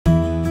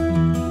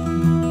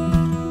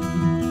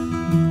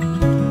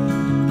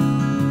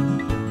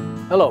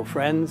Hello,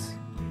 friends.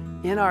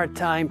 In our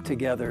time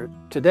together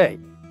today,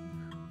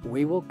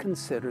 we will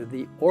consider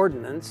the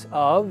ordinance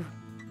of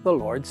the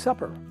Lord's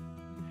Supper.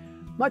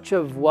 Much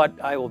of what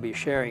I will be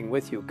sharing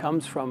with you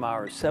comes from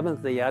our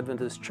Seventh-day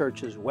Adventist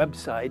Church's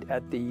website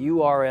at the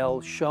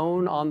URL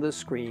shown on the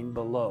screen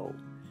below.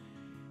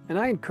 And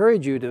I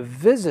encourage you to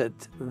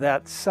visit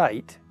that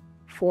site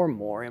for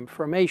more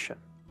information.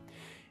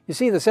 You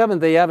see, the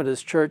Seventh-day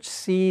Adventist Church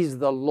sees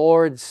the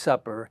Lord's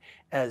Supper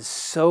as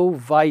so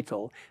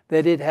vital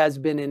that it has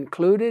been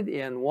included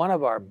in one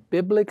of our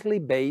biblically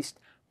based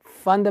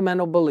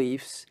fundamental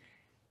beliefs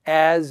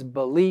as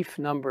belief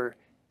number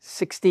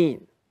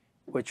 16,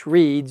 which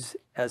reads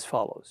as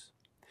follows.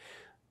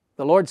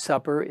 The Lord's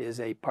Supper is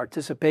a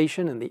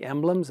participation in the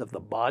emblems of the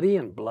body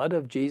and blood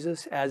of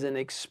Jesus as an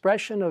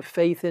expression of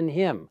faith in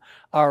Him,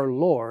 our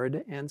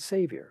Lord and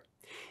Savior.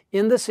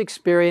 In this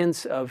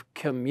experience of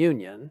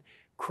communion,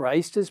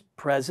 Christ is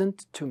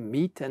present to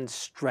meet and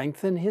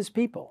strengthen His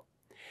people.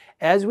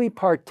 As we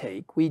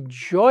partake, we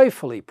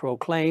joyfully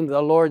proclaim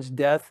the Lord's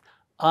death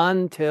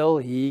until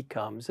He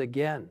comes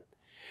again.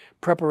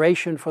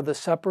 Preparation for the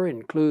supper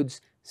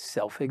includes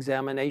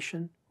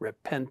self-examination,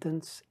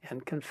 repentance,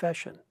 and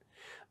confession.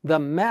 The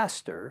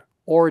Master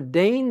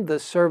ordained the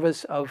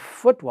service of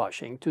foot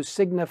washing to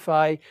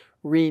signify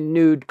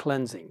renewed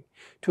cleansing,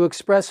 to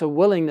express a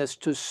willingness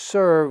to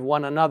serve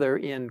one another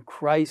in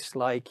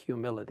Christ-like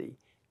humility,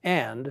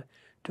 and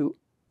to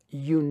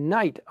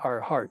unite our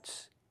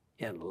hearts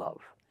in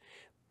love.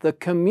 The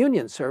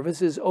communion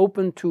service is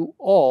open to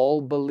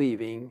all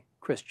believing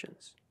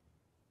Christians.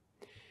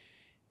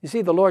 You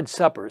see, the Lord's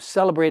Supper,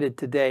 celebrated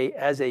today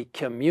as a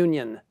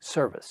communion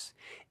service,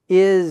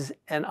 is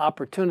an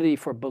opportunity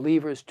for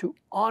believers to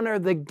honor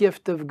the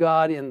gift of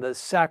God in the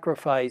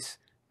sacrifice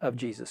of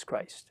Jesus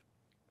Christ.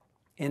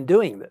 In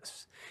doing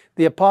this,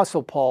 the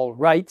Apostle Paul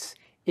writes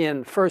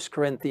in 1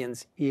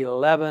 Corinthians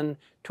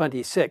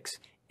 11:26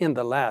 in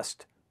the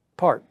last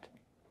part,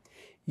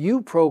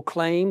 "You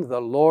proclaim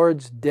the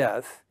Lord's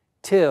death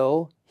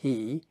till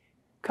He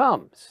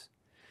comes."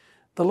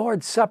 The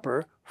Lord's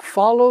Supper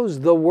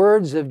follows the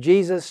words of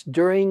Jesus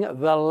during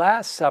the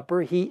Last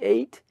Supper He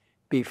ate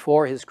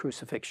before His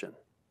crucifixion.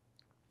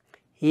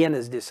 He and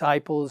His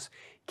disciples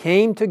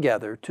came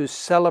together to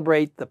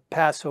celebrate the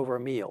Passover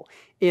meal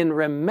in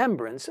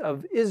remembrance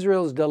of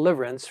Israel's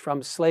deliverance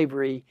from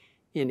slavery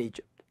in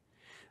Egypt.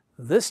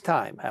 This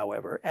time,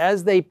 however,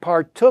 as they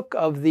partook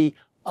of the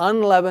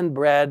unleavened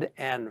bread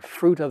and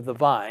fruit of the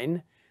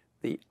vine,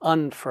 the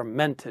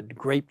unfermented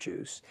grape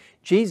juice,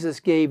 Jesus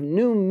gave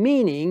new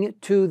meaning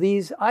to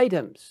these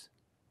items.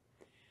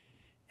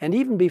 And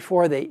even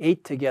before they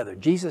ate together,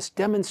 Jesus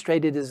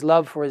demonstrated His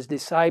love for His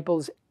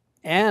disciples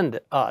and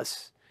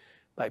us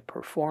by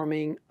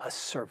performing a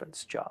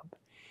servant's job.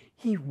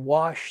 He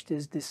washed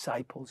His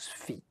disciples'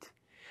 feet.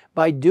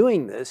 By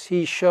doing this,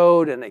 He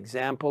showed an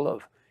example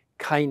of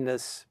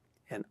kindness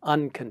and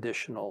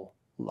unconditional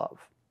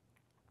love.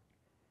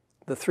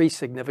 The three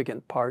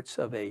significant parts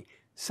of a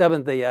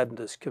Seventh-day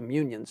Adventist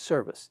communion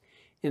service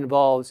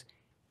involves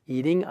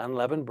eating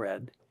unleavened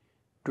bread,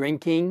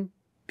 drinking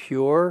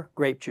pure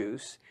grape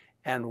juice,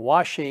 and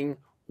washing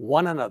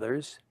one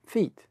another's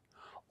feet.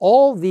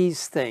 All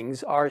these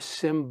things are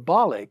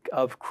symbolic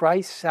of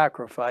Christ's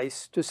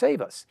sacrifice to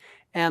save us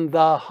and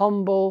the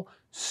humble,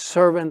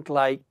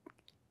 servant-like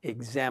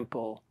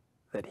example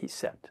that He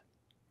set.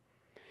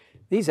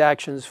 These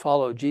actions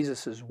follow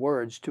Jesus'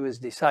 words to His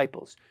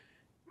disciples,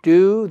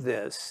 "Do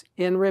this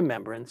in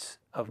remembrance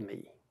of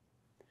me."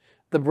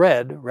 The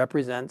bread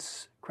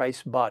represents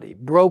Christ's body,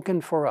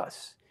 broken for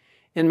us.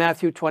 In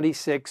Matthew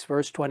 26,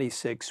 verse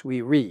 26,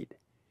 we read,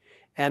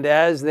 "And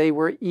as they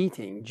were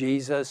eating,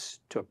 Jesus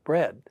took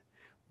bread,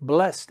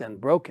 blessed and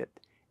broke it,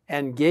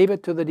 and gave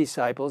it to the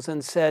disciples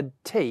and said,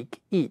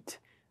 'Take, eat,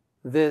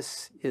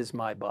 this is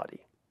my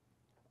body.'"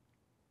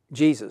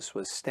 Jesus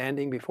was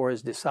standing before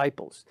His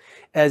disciples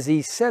as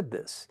He said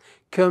this,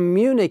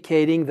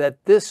 communicating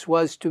that this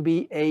was to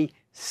be a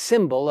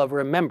symbol of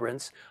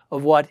remembrance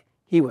of what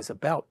He was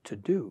about to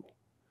do.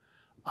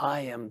 "I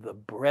am the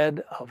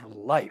bread of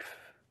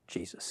life,"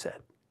 Jesus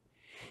said.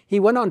 He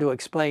went on to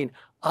explain,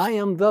 "I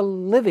am the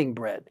living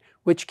bread,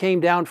 which came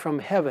down from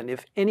heaven.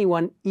 If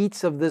anyone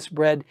eats of this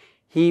bread,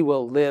 he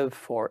will live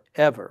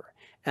forever.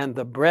 And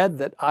the bread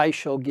that I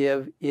shall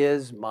give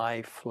is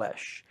my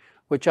flesh,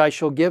 which I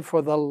shall give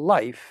for the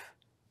life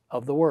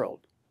of the world."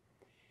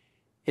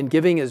 In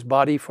giving His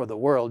body for the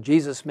world,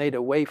 Jesus made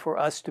a way for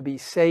us to be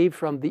saved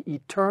from the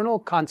eternal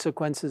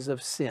consequences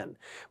of sin.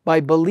 By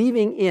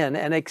believing in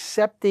and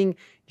accepting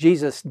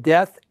Jesus'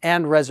 death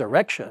and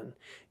resurrection,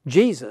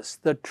 Jesus,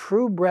 the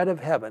true bread of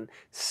heaven,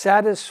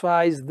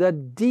 satisfies the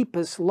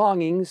deepest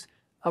longings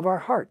of our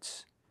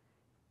hearts.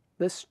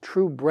 This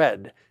true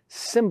bread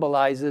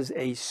symbolizes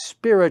a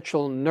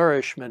spiritual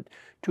nourishment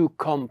to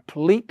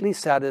completely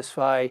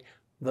satisfy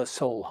the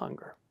soul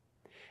hunger.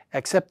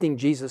 Accepting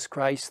Jesus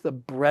Christ, the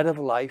bread of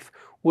life,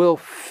 will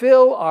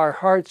fill our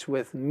hearts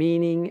with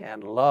meaning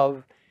and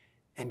love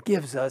and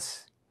gives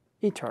us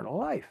eternal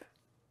life.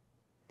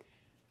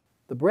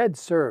 The bread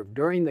served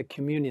during the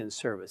communion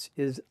service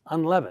is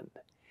unleavened,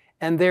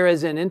 and there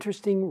is an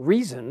interesting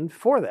reason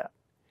for that.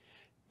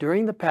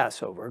 During the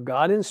Passover,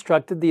 God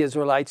instructed the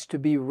Israelites to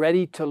be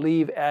ready to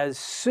leave as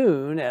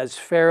soon as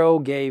Pharaoh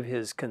gave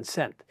his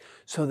consent,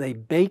 so they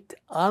baked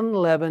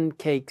unleavened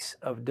cakes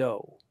of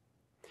dough.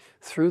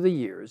 Through the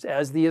years,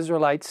 as the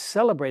Israelites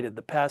celebrated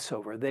the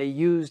Passover, they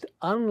used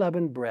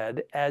unleavened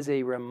bread as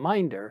a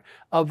reminder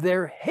of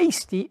their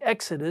hasty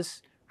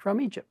exodus from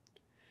Egypt.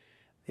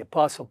 The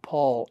Apostle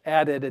Paul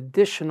added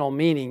additional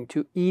meaning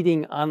to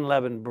eating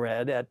unleavened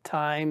bread at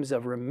times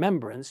of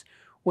remembrance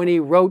when he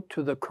wrote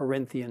to the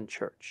Corinthian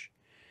church.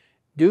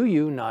 Do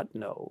you not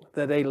know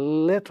that a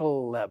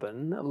little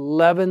leaven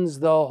leavens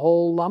the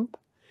whole lump?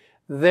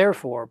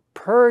 Therefore,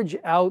 purge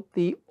out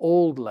the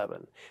old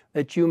leaven,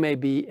 that you may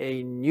be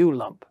a new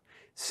lump,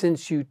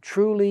 since you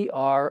truly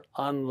are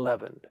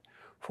unleavened.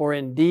 For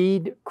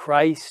indeed,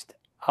 Christ,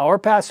 our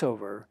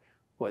Passover,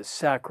 was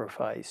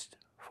sacrificed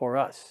for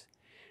us.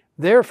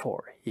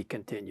 Therefore, he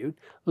continued,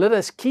 let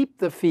us keep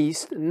the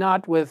feast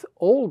not with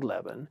old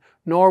leaven,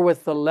 nor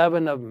with the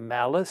leaven of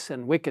malice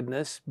and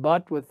wickedness,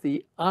 but with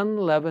the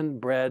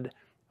unleavened bread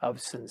of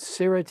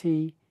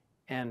sincerity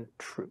and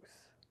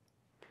truth.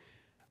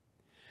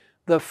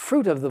 The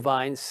fruit of the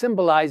vine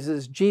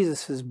symbolizes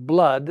Jesus'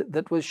 blood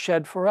that was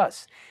shed for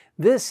us.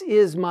 This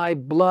is my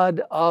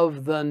blood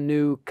of the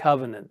new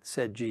covenant,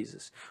 said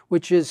Jesus,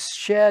 which is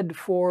shed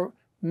for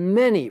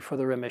many for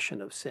the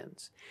remission of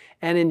sins.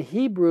 And in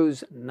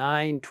Hebrews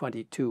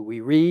 9:22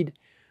 we read,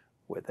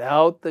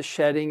 without the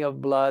shedding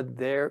of blood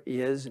there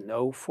is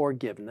no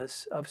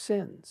forgiveness of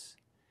sins.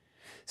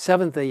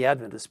 Seventh-day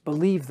Adventists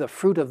believe the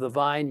fruit of the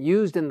vine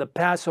used in the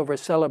Passover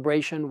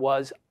celebration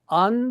was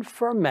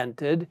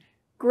unfermented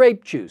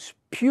grape juice,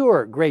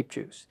 pure grape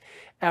juice.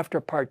 After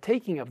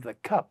partaking of the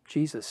cup,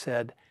 Jesus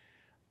said,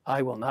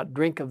 I will not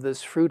drink of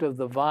this fruit of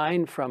the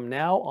vine from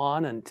now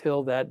on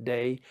until that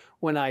day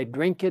when I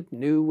drink it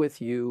new with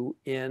you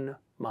in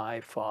my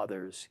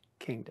Father's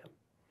kingdom.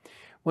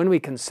 When we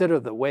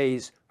consider the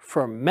ways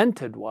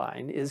fermented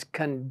wine is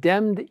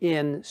condemned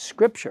in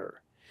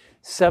Scripture,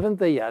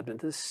 Seventh-day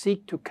Adventists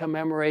seek to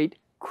commemorate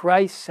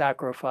Christ's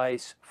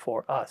sacrifice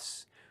for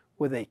us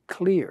with a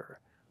clear,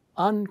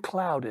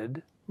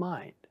 unclouded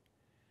mind.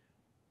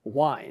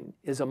 Wine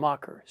is a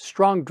mocker,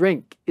 strong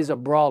drink is a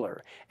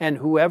brawler, and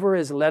whoever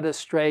is led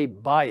astray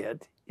by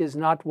it is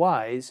not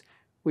wise,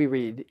 we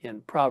read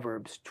in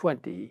Proverbs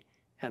 20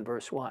 and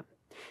verse 1.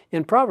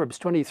 In Proverbs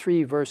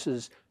 23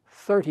 verses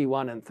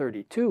 31 and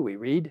 32 we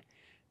read,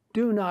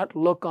 do not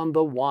look on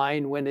the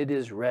wine when it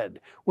is red,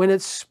 when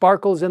it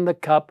sparkles in the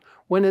cup,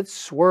 when it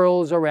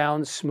swirls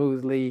around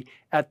smoothly.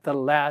 At the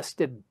last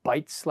it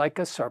bites like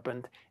a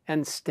serpent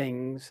and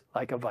stings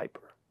like a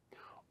viper.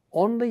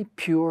 Only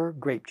pure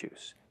grape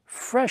juice,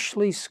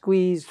 freshly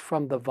squeezed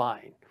from the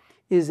vine,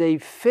 is a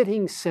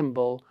fitting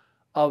symbol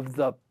of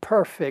the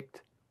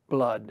perfect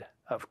blood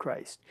of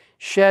Christ,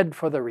 shed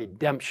for the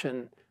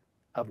redemption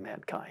of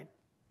mankind.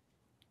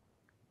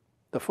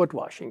 The foot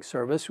washing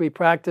service we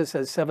practice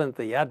as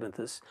Seventh-day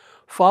Adventists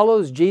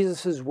follows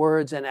Jesus'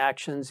 words and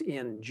actions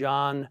in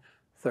John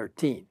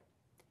 13.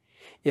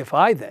 If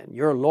I then,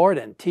 your Lord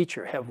and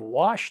teacher, have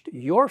washed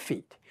your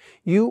feet,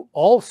 you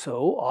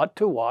also ought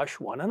to wash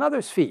one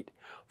another's feet.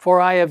 For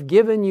I have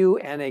given you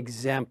an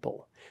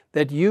example,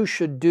 that you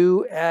should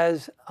do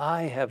as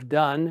I have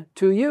done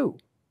to you.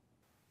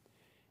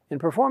 In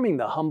performing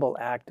the humble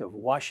act of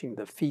washing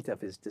the feet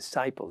of his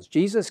disciples,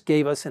 Jesus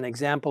gave us an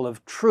example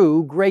of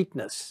true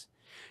greatness.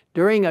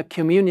 During a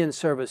communion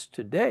service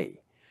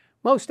today,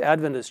 most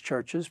Adventist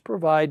churches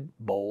provide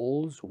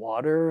bowls,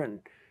 water,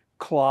 and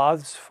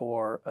cloths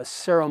for a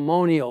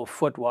ceremonial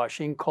foot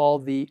washing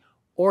called the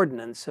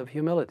ordinance of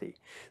humility.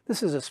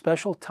 This is a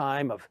special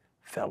time of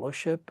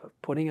fellowship,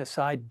 of putting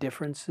aside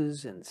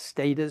differences in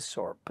status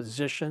or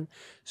position,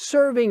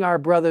 serving our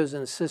brothers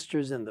and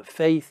sisters in the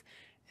faith,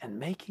 and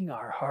making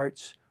our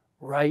hearts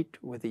right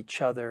with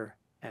each other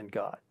and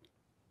God.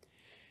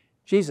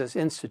 Jesus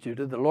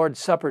instituted the Lord's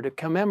Supper to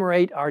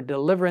commemorate our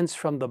deliverance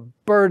from the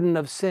burden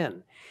of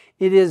sin.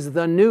 It is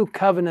the new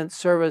covenant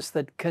service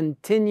that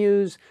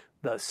continues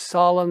the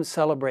solemn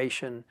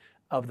celebration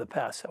of the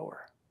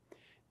Passover.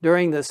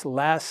 During this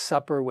Last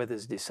Supper with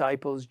his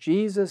disciples,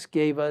 Jesus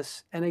gave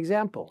us an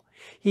example.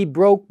 He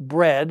broke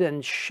bread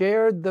and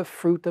shared the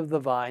fruit of the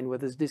vine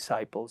with his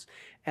disciples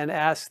and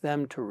asked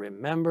them to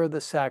remember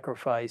the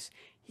sacrifice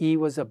he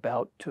was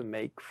about to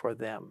make for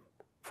them,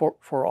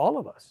 for all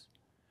of us.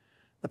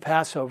 The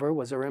Passover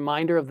was a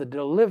reminder of the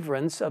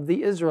deliverance of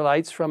the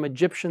Israelites from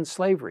Egyptian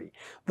slavery.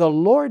 The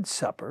Lord's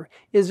Supper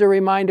is a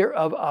reminder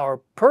of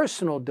our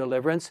personal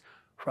deliverance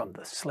from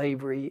the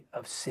slavery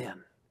of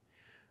sin.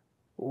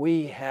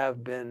 We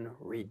have been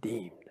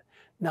redeemed,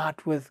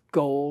 not with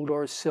gold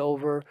or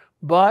silver,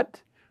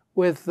 but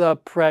with the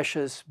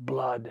precious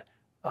blood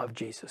of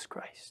Jesus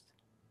Christ.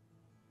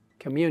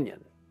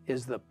 Communion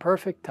is the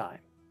perfect time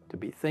to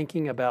be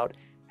thinking about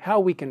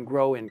how we can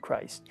grow in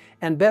Christ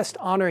and best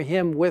honor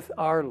him with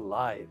our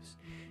lives.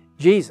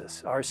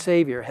 Jesus, our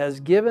Savior,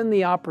 has given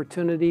the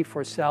opportunity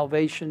for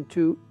salvation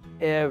to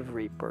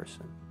every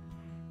person.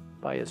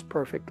 By his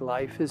perfect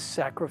life, his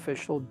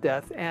sacrificial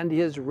death, and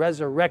his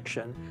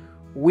resurrection,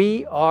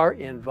 we are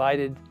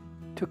invited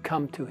to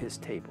come to his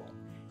table,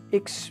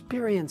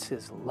 experience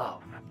his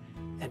love,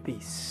 and be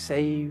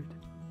saved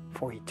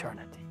for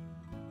eternity.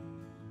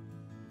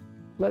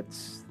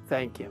 Let's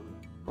thank him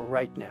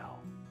right now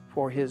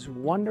for his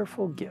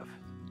wonderful gift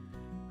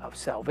of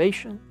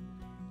salvation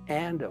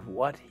and of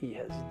what he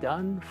has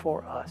done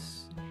for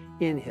us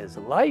in his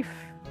life,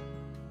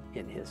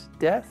 in his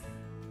death,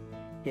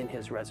 in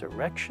his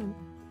resurrection,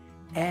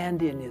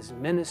 and in his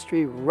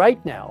ministry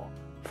right now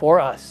for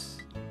us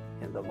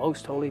in the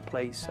most holy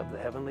place of the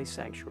heavenly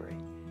sanctuary.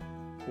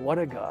 What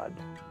a God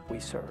we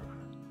serve.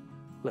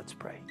 Let's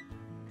pray.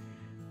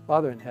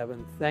 Father in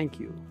heaven, thank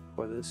you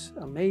for this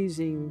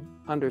amazing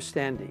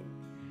understanding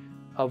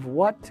of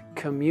what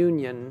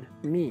communion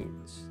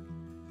means.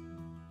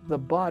 The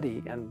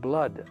body and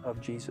blood of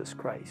Jesus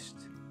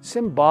Christ,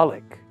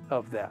 symbolic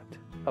of that,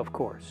 of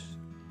course.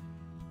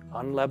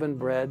 Unleavened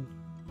bread,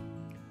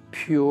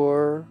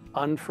 pure,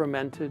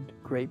 unfermented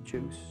grape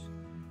juice,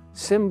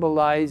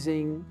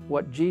 symbolizing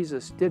what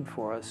Jesus did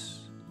for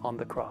us on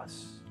the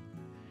cross.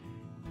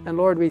 And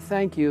Lord, we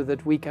thank you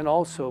that we can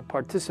also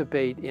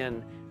participate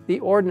in the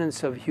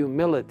ordinance of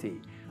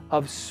humility,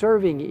 of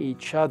serving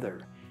each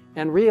other,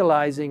 and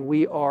realizing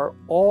we are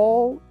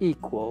all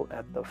equal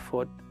at the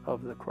foot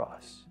of the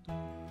cross.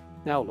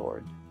 Now,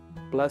 Lord,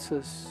 bless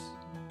us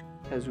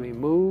as we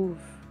move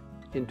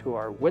into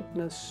our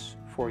witness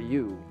for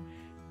you,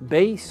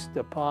 based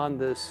upon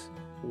this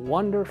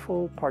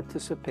wonderful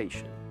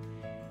participation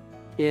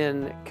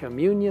in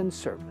communion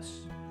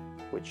service,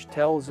 which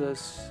tells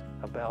us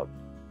about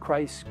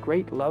Christ's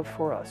great love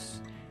for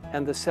us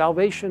and the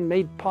salvation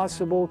made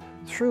possible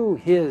through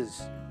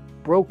his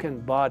broken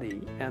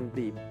body and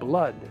the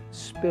blood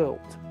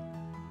spilt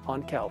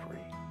on Calvary.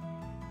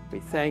 We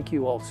thank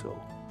you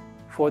also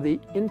for the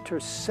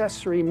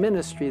intercessory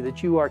ministry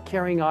that you are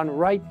carrying on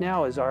right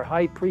now as our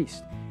high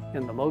priest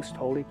in the most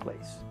holy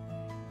place,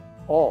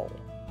 all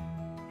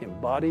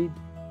embodied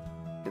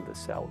in the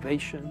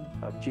salvation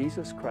of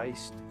Jesus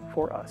Christ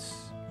for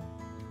us,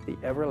 the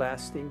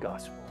everlasting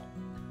gospel.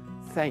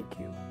 Thank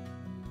you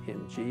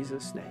in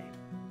Jesus' name.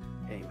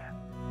 Amen.